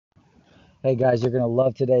Hey guys, you're gonna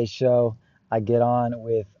love today's show. I get on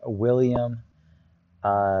with William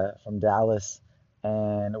from Dallas,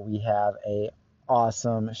 and we have a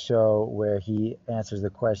awesome show where he answers the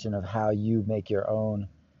question of how you make your own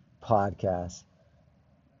podcast.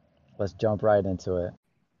 Let's jump right into it.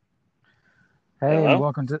 Hey, Hello?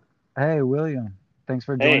 welcome to. Hey, William. Thanks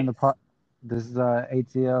for joining Hey, the pod. This is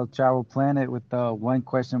ATL Travel Planet with the One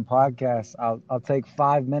Question Podcast. I'll take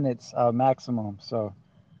 5 minutes maximum. So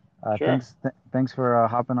sure. thanks for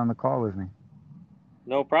hopping on the call with me.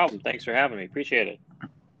 No problem. Thanks for having me. Appreciate it.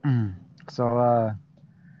 So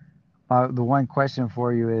the one question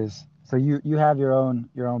for you is, so you have your own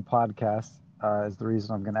podcast. Is the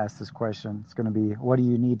reason I'm going to ask this question. It's going to be, what do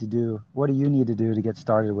you need to do? What do you need to do to get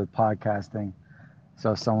started with podcasting?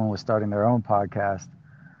 So if someone was starting their own podcast,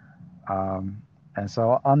 and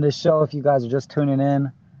so on this show, if you guys are just tuning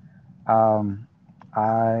in, um,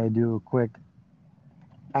 I do a quick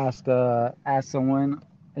ask someone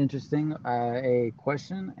interesting a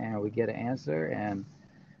question, and we get an answer, and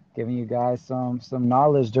giving you guys some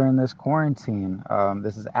knowledge during this quarantine.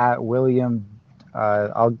 This is at William.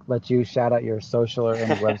 I'll let you shout out your social or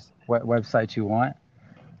any website you want,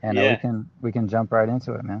 and we Yeah. can jump right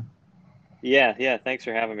into it, man. Yeah. Thanks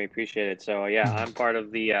for having me. Appreciate it. So, yeah, I'm part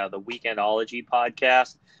of the Weekendology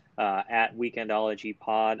podcast at Weekendology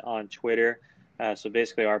Pod on Twitter. So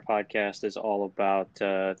basically, our podcast is all about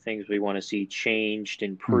things we want to see changed,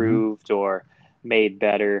 Mm-hmm. improved, or made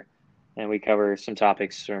better. And we cover some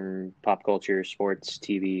topics from pop culture, sports,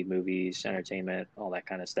 TV, movies, entertainment, all that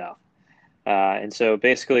kind of stuff. And so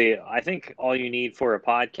basically, I think all you need for a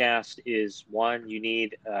podcast is one, you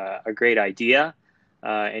need a great idea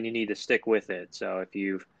and you need to stick with it. So if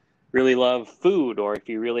you really love food or if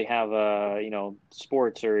you really have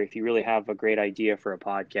sports or if you really have a great idea for a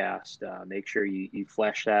podcast, make sure you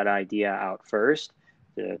flesh that idea out first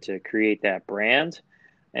to create that brand.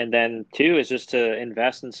 And then two is just to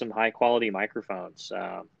invest in some high quality microphones.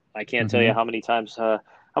 I can't tell you Mm-hmm.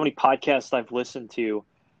 how many podcasts I've listened to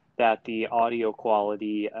that the audio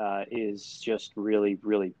quality is just really,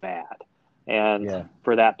 really bad. And Yeah.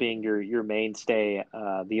 for that being your mainstay,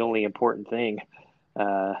 the only important thing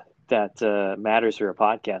uh, that matters for a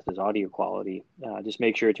podcast is audio quality. Just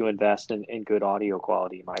make sure to invest in good audio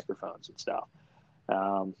quality microphones and stuff.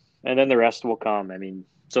 Um, and then the rest will come. I mean,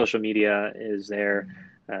 social media is there.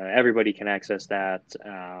 Everybody can access that.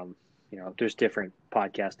 There's different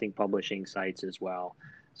podcasting publishing sites as well.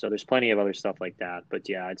 So there's plenty of other stuff like that. But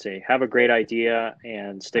yeah, I'd say have a great idea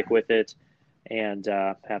and stick with it and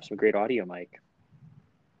have some great audio mic.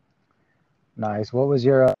 Nice. What was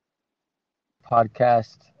your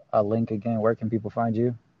podcast link again? Where can people find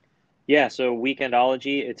you? Yeah, so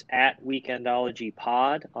Weekendology, it's at Weekendology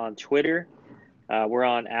Pod on Twitter. We're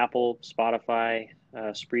on Apple, Spotify,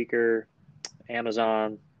 Spreaker,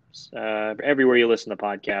 Amazon, everywhere you listen to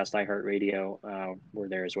podcasts, iHeartRadio, we're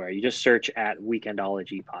there as well. You just search at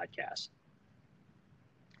Weekendology Podcast.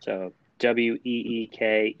 So Weekendology.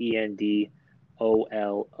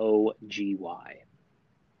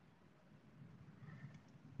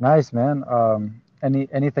 Nice, man.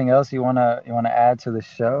 Anything else you wanna add to the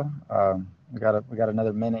show? We got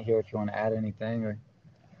another minute here if you want to add anything. Or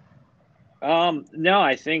No,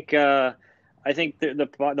 I think the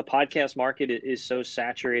podcast market is so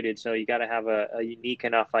saturated, so you got to have a unique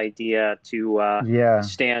enough idea to yeah,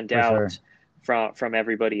 stand for sure. out from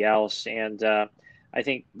everybody else. And I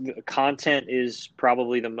think the content is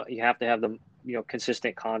probably you have to have the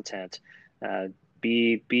consistent content. Uh,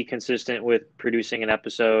 be consistent with producing an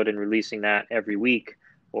episode and releasing that every week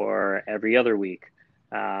or every other week.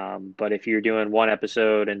 But if you're doing one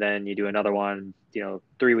episode and then you do another one,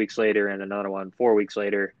 3 weeks later and another one 4 weeks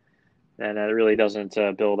later, then that really doesn't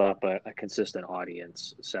build up a consistent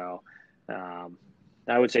audience. So um,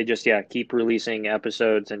 I would say just yeah, keep releasing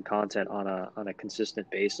episodes and content on a consistent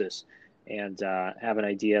basis, and have an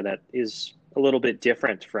idea that is a little bit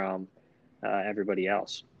different from everybody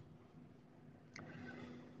else.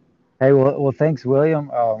 Hey, well, thanks, William.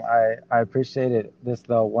 I appreciate it. This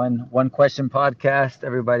the one question podcast.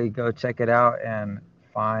 Everybody go check it out and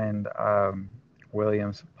find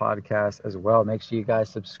William's podcast as well. Make sure you guys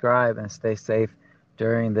subscribe and stay safe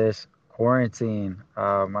during this quarantine.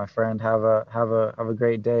 My friend, have a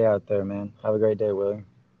great day out there, man. Have a great day, William.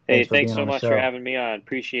 Hey, Thanks for thanks being so on the much for show. having me on.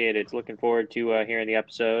 Appreciate it. Looking forward to hearing the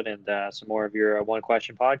episode and some more of your one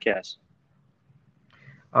question podcast.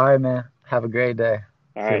 All right, man. Have a great day.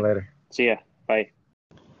 All See you right. later. See ya. Bye.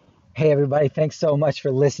 Hey, everybody. Thanks so much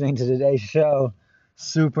for listening to today's show.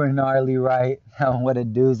 Super gnarly, right? What a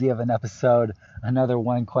doozy of an episode. Another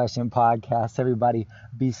one question podcast. Everybody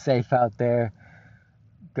be safe out there.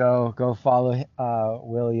 go follow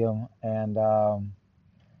William, and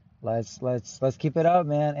let's keep it up,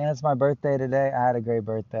 man. And it's my birthday today. I had a great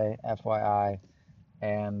birthday, FYI.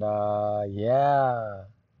 And yeah,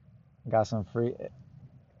 got some free.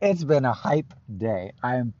 It's been a hype day.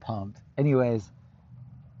 I am pumped. Anyways,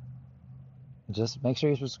 just make sure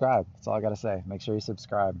you subscribe. That's all I gotta say. Make sure you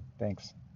subscribe. Thanks.